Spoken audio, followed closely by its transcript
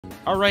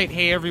Alright,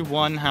 hey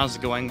everyone, how's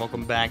it going?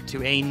 Welcome back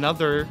to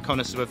another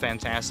KonoSuba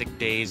Fantastic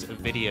Days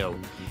video.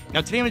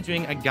 Now today I'm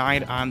doing a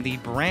guide on the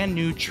brand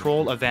new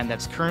troll event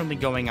that's currently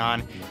going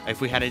on. If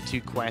we headed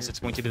to Quest, it's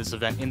going to be this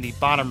event in the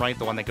bottom right,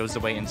 the one that goes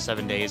away in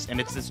 7 days, and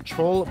it's this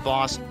troll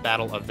boss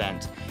battle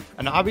event.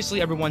 And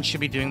obviously everyone should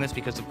be doing this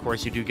because of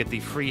course you do get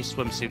the free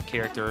swimsuit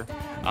character.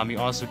 You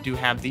also do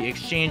have the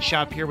exchange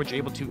shop here, which you're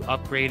able to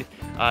upgrade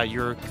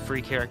your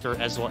free character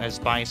as well as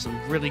buy some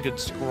really good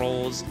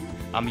scrolls.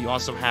 You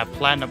also have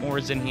platinum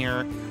ores in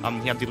here.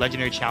 You have the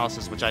legendary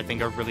chalices, which I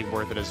think are really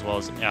worth it, as well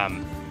as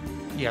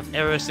you have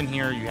Eris in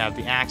here. You have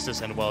the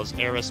Axis and well as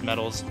Eris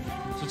medals.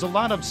 So there's a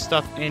lot of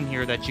stuff in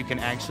here that you can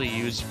actually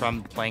use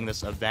from playing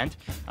this event.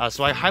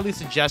 So I highly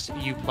suggest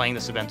you playing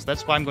this event. So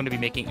that's why I'm going to be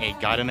making a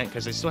guide on it,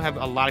 because I still have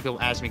a lot of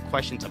people ask me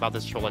questions about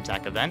this troll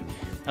attack event.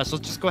 So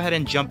let's just go ahead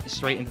and jump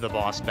straight into the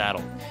boss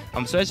battle.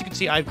 So as you can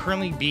see, I've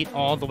currently beat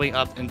all the way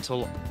up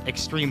until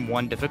Extreme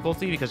 1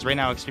 difficulty, because right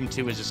now Extreme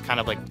 2 is just kind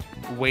of like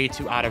way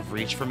too out of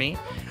reach for me.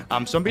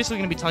 So I'm basically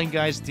going to be telling you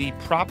guys the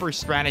proper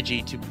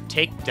strategy to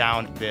take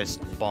down this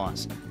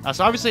boss.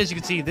 So obviously, as you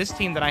can see, this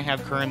team that I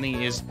have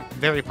currently is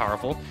very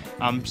powerful.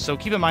 So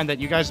keep in mind that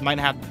you guys might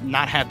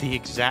not have the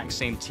exact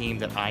same team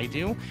that I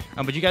do,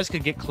 but you guys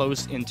could get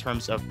close in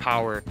terms of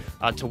power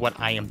to what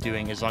I am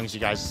doing, as long as you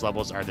guys'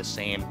 levels are the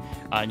same.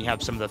 And you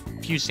have some of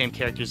the few same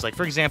characters. Like,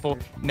 for example,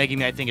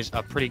 Megumi, I think, is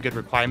a pretty good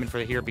requirement for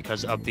here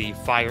because of the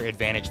fire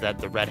advantage that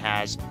the red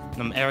has.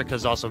 Erica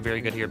is also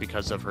very good here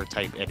because of her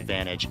type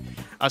advantage.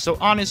 So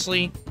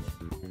honestly,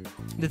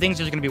 the things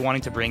that you're going to be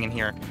wanting to bring in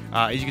here,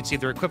 as you can see,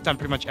 they're equipped on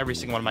pretty much every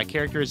single one of my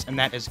characters, and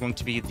that is going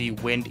to be the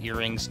wind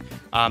earrings.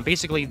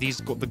 Basically,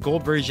 the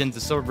gold versions,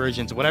 the silver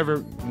versions,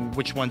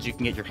 which ones you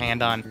can get your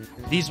hand on.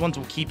 These ones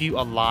will keep you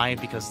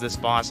alive because this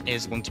boss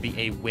is going to be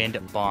a wind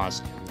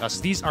boss.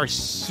 So these are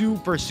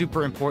super,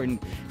 super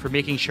important for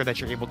making sure that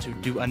you're able to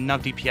do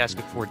enough DPS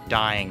before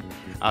dying,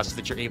 so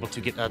that you're able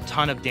to get a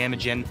ton of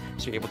damage in,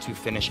 so you're able to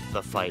finish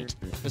the fight.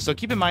 So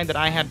keep in mind that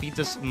I have beat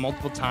this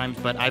multiple times,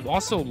 but I've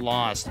also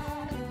lost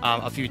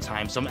a few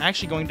times. So I'm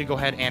actually going to go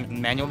ahead and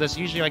manual this.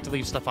 Usually I like to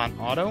leave stuff on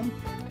auto,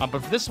 but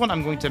for this one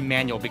I'm going to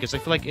manual because I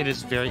feel like it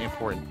is very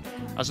important.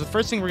 So the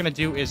first thing we're going to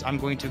do is I'm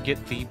going to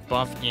get the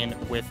buff in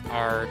with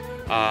our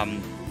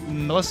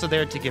Melissa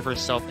there to give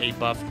herself a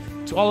buff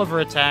to all of her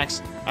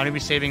attacks. I'm going to be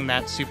saving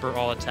that super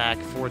all attack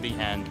for the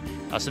end.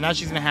 So now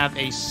she's going to have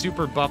a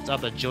super buffed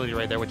up agility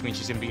right there, which means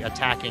she's going to be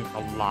attacking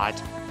a lot.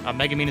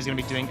 Megumi is going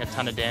to be doing a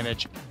ton of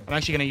damage. I'm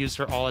actually going to use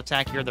her all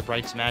attack here, the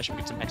Bright Smash, to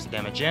get some extra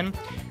damage in.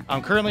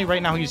 Currently,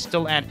 right now, he's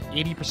still at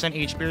 80%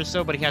 HP or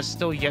so, but he has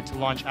still yet to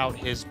launch out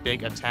his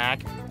big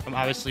attack.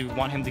 Obviously, we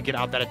want him to get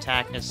out that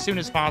attack as soon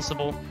as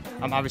possible.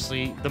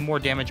 Obviously, the more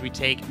damage we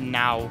take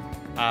now,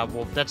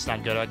 well, that's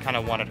not good. I kind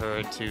of wanted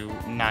her to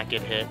not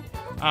get hit.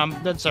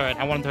 That's alright.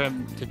 I wanted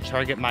her to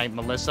target my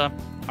Melissa.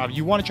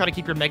 You want to try to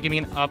keep your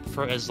Megumin up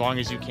for as long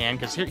as you can,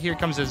 because here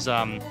comes his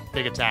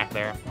big attack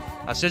there.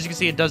 So as you can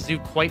see, it does do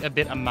quite a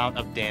bit amount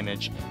of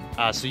damage.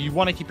 So you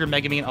want to keep your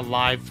Megumin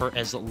alive for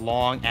as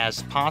long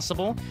as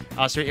possible,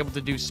 so you're able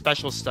to do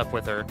special stuff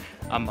with her.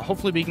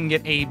 Hopefully we can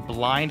get a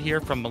blind here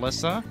from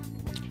Melissa.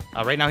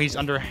 Right now he's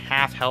under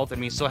half health,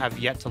 and we still have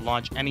yet to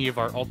launch any of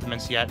our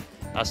ultimates yet.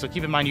 So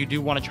keep in mind, you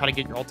do want to try to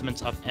get your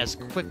ultimates up as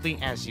quickly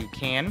as you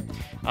can.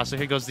 So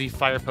here goes the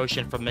fire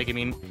potion from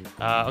Megumin.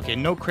 Okay,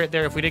 no crit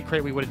there. If we did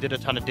crit, we would have did a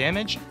ton of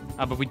damage.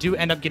 But we do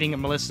end up getting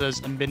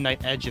Melissa's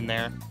Midnight Edge in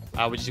there,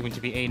 which is going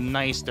to be a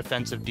nice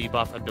defensive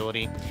debuff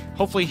ability.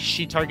 Hopefully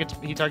he targets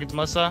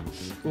Melissa.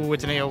 Ooh,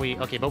 it's an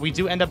AoE. Okay, but we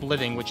do end up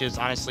living, which is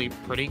honestly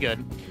pretty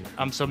good.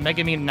 So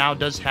Megumin now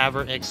does have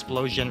her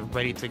explosion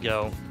ready to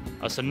go.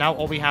 So now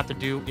all we have to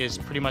do is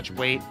pretty much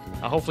wait.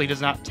 Hopefully he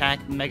does not attack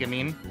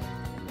Megumin.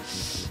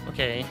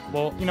 Okay,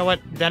 well, you know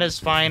what? That is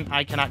fine.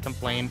 I cannot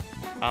complain.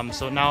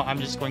 So now I'm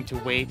just going to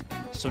wait.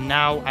 So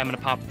now I'm going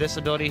to pop this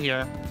ability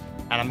here,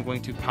 and I'm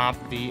going to pop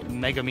the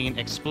Megumin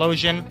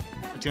Explosion.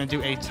 It's going to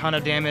do a ton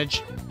of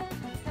damage.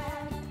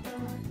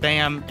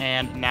 Bam,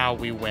 and now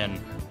we win.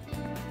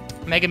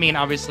 Megumin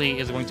obviously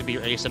is going to be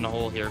your ace in the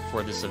hole here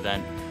for this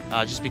event,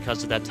 just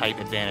because of that type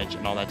advantage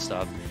and all that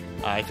stuff.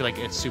 I feel like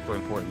it's super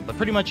important. But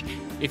pretty much,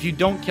 if you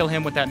don't kill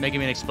him with that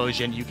Megumin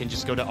Explosion, you can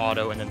just go to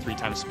auto and then 3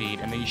 times speed,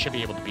 and then you should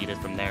be able to beat it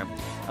from there.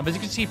 But as you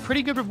can see,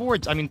 pretty good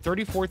rewards. I mean,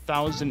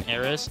 34,000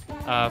 Eris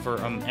for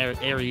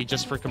Eri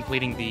just for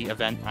completing the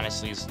event,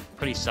 honestly, is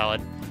pretty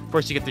solid. Of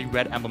course, you get the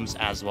red emblems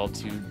as well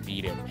to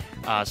beat it.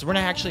 So we're going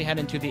to actually head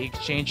into the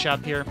exchange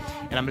shop here,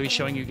 and I'm going to be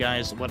showing you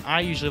guys what I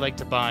usually like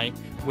to buy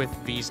with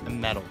these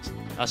medals.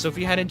 So if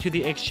you head into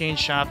the exchange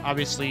shop,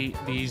 obviously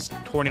these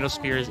tornado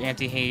spears,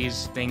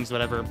 anti-haze, things,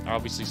 whatever, are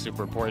obviously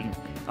super important.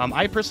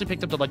 I personally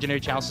picked up the legendary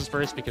chalices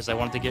first because I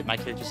wanted to get my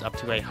characters up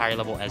to a higher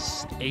level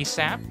as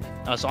ASAP.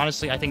 So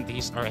honestly, I think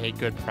these are a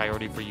good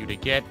priority for you to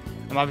get.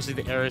 And obviously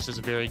the Eris is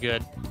very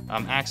good.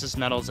 Axis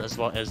medals as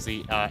well as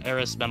the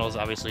Eris medals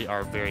obviously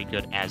are very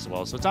good as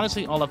well. So it's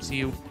honestly all up to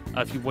you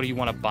what do you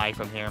want to buy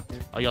from here.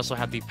 You also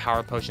have the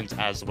power potions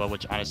as well,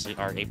 which honestly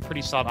are a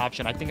pretty solid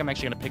option. I think I'm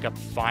actually going to pick up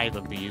 5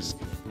 of these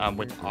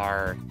with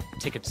our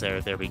tickets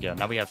there. There we go.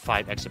 Now we have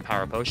 5 extra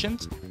power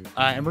potions.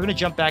 And we're going to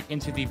jump back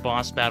into the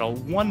boss battle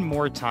one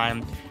more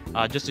time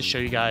just to show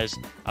you guys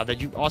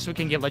that you also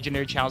can get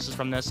legendary challenges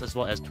from this, as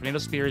well as tornado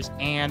spears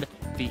and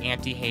the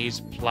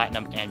anti-haze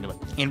platinum amulet.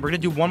 And we're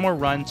going to do one more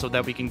run so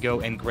that we can go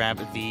and grab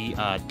the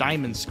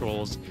diamond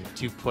scrolls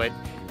to put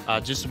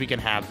just so we can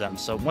have them.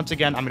 So once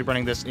again, I'm going to be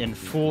running this in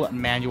full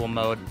manual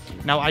mode.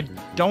 Now, I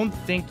don't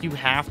think you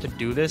have to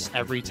do this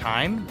every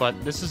time, but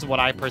this is what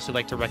I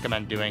personally like to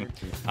recommend doing,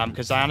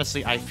 because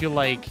I feel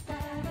like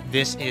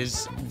this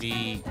is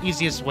the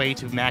easiest way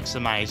to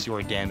maximize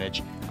your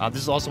damage.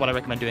 This is also what I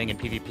recommend doing in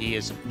PvP,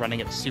 is running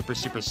it super,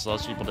 super slow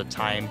so you're able to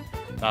time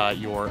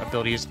your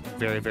abilities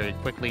very, very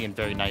quickly and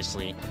very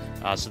nicely,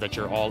 so that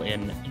you're all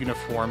in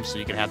uniform, so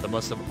you can have the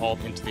most of ult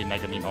into the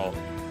Megamine ult.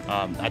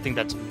 I think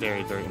that's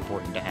very, very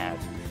important to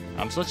have.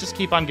 So let's just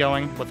keep on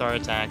going with our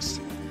attacks.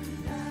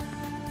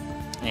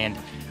 And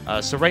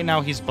so right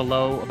now he's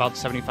below about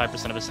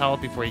 75% of his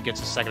health before he gets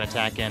his second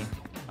attack in.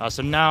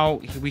 So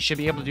now we should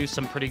be able to do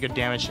some pretty good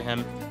damage to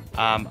him.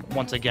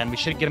 Once again, we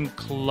should get him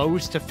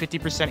close to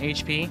 50%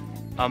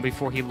 HP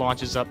before he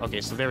launches up.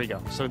 Okay, so there we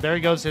go. So there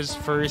goes his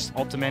first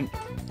ultimate.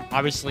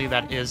 Obviously,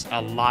 that is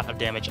a lot of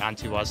damage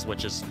onto us,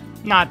 which is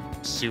not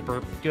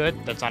super good.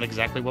 That's not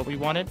exactly what we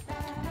wanted.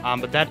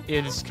 But that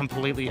is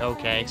completely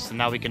okay. So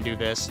now we can do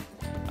this.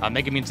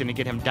 Megamine's going to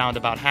get him down to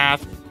about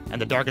half, and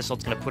the Dark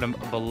Assault's going to put him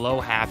below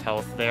half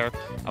health there.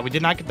 We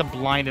did not get the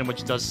blind in,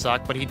 which does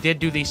suck, but he did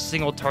do the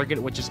single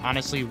target, which is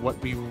honestly what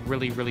we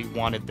really, really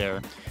wanted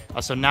there.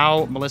 So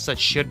now Melissa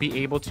should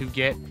be able to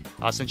get,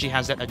 since she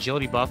has that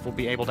agility buff, will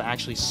be able to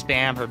actually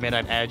spam her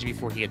Midnight Edge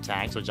before he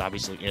attacks, which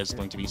obviously is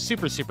going to be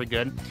super, super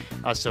good.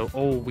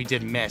 Oh, we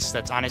did miss.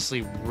 That's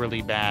honestly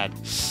really bad.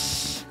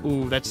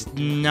 Ooh, that's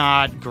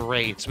not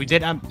great. So we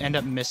did end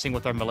up missing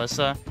with our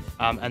Melissa,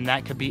 and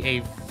that could be a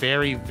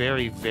very,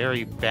 very,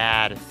 very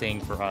bad thing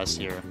for us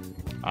here.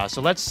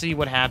 So let's see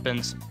what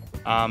happens.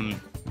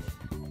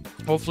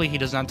 Hopefully he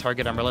does not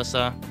target our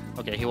Melissa.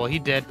 Okay, he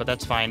did, but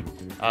that's fine.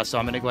 So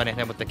I'm going to go ahead and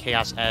hit him with the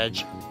Chaos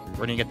Edge.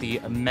 We're going to get the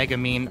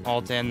Megamine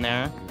ult in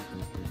there.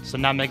 So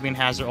now Megamine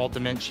has her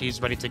ultimate.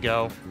 She's ready to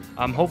go.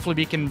 Hopefully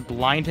we can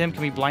blind him.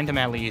 Can we blind him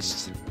at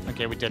least?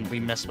 Okay, we didn't. We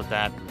missed with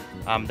that.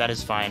 That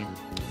is fine.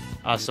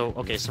 So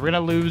we're going to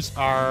lose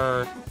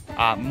our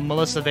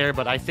Melissa there,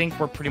 but I think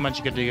we're pretty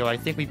much good to go. I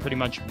think we pretty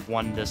much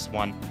won this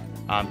one,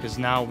 because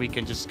now we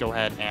can just go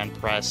ahead and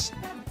press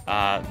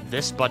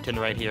this button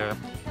right here.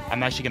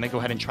 I'm actually going to go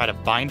ahead and try to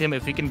bind him.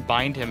 If we can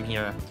bind him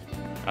here.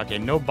 Okay,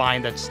 no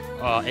bind. That's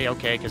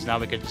A-okay, because now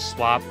we could just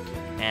swap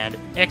and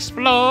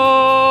explosion!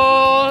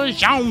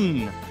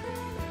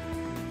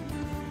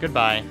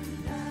 Goodbye.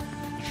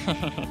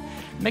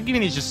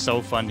 Megamine is just so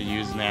fun to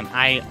use, man.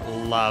 I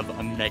love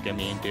a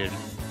Megamine, dude.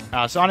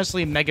 So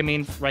honestly,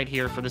 Megamine right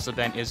here for this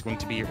event is going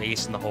to be your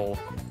ace in the hole.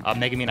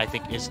 Megamine, I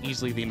think, is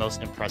easily the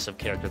most impressive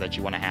character that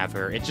you want to have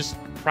her. It's just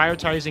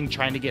prioritizing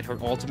trying to get her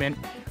ultimate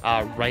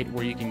right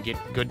where you can get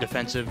good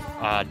defensive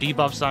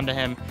debuffs onto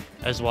him,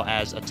 as well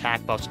as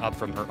attack buffs up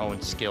from her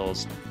own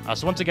skills.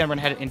 So once again, we're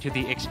going to head into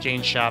the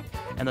exchange shop,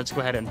 and let's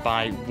go ahead and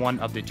buy one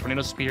of the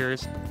Tornado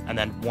Spears, and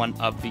then one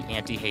of the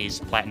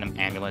Anti-Haze Platinum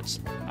Amulets.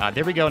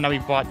 There we go. Now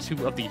we've bought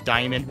 2 of the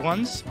Diamond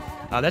ones.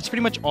 That's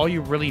pretty much all you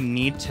really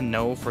need to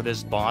know for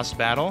this boss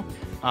battle.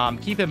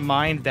 Keep in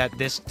mind that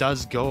this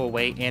does go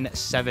away in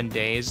 7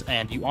 days,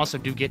 and you also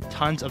do get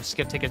tons of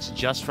skip tickets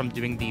just from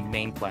doing the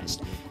main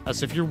quest.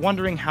 So if you're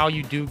wondering how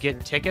you do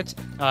get tickets,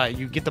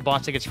 you get the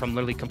boss tickets from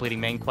literally completing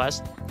main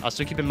quest.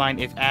 So keep in mind,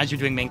 if as you're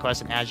doing main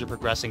quest and as you're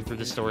progressing through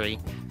the story,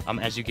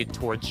 as you get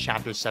towards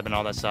chapter 7 and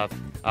all that stuff,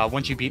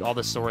 once you beat all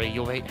the story,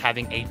 you'll be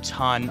having a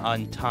ton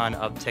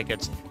of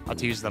tickets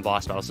to use in the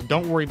boss battle. So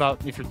don't worry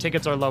about if your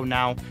tickets are low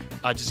now,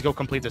 just go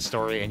complete the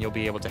story and you'll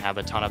be able to have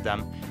a ton of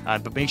them.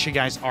 But make sure you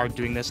guys are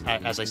doing this,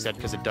 as I said,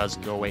 because it does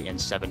go away in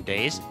 7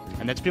 days.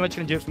 And that's pretty much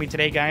going to do it for me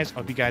today, guys. I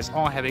hope you guys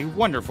all have a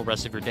wonderful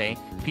rest of your day.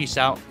 Peace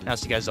out, and I'll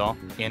see you guys all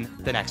in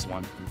the next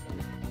one.